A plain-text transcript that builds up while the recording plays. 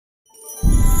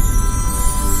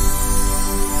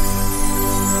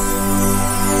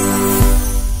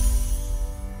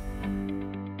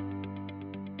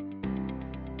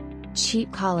cheap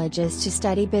colleges to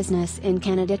study business in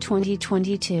Canada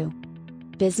 2022.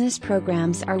 Business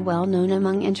programs are well known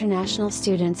among international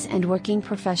students and working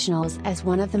professionals as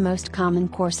one of the most common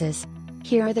courses.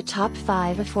 Here are the top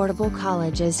 5 affordable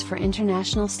colleges for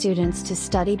international students to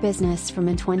study business from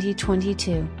in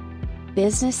 2022.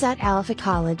 Business at Alpha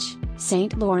College,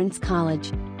 St. Lawrence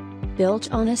College. Built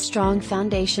on a strong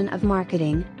foundation of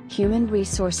marketing, human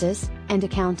resources, and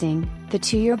accounting, the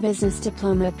 2-year business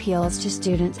diploma appeals to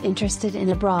students interested in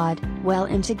a broad,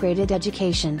 well-integrated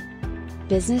education.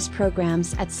 Business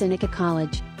programs at Seneca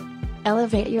College.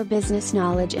 Elevate your business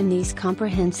knowledge in these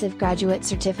comprehensive graduate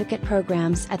certificate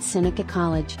programs at Seneca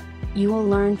College. You will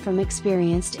learn from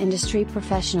experienced industry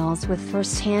professionals with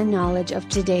first-hand knowledge of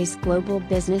today's global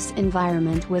business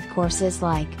environment with courses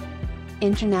like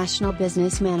International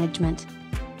Business Management,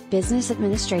 Business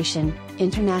Administration,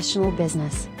 International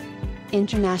Business,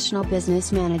 International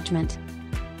Business Management,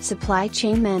 Supply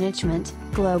Chain Management,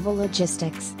 Global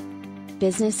Logistics,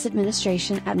 Business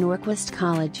Administration at Norquest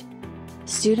College.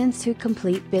 Students who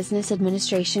complete business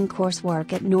administration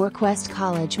coursework at Norquest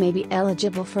College may be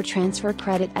eligible for transfer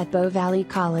credit at Bow Valley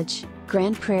College,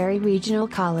 Grand Prairie Regional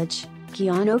College,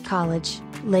 Guiano College,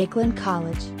 Lakeland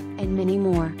College, and many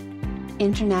more.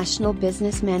 International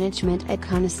Business Management at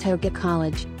Conestoga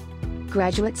College.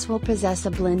 Graduates will possess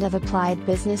a blend of applied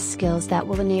business skills that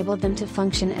will enable them to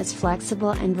function as flexible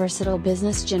and versatile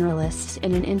business generalists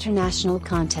in an international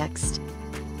context.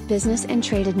 Business and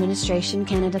Trade Administration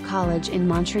Canada College in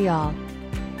Montreal.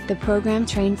 The program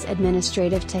trains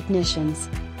administrative technicians.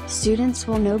 Students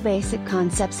will know basic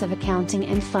concepts of accounting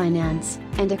and finance,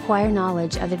 and acquire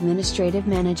knowledge of administrative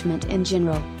management in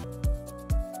general.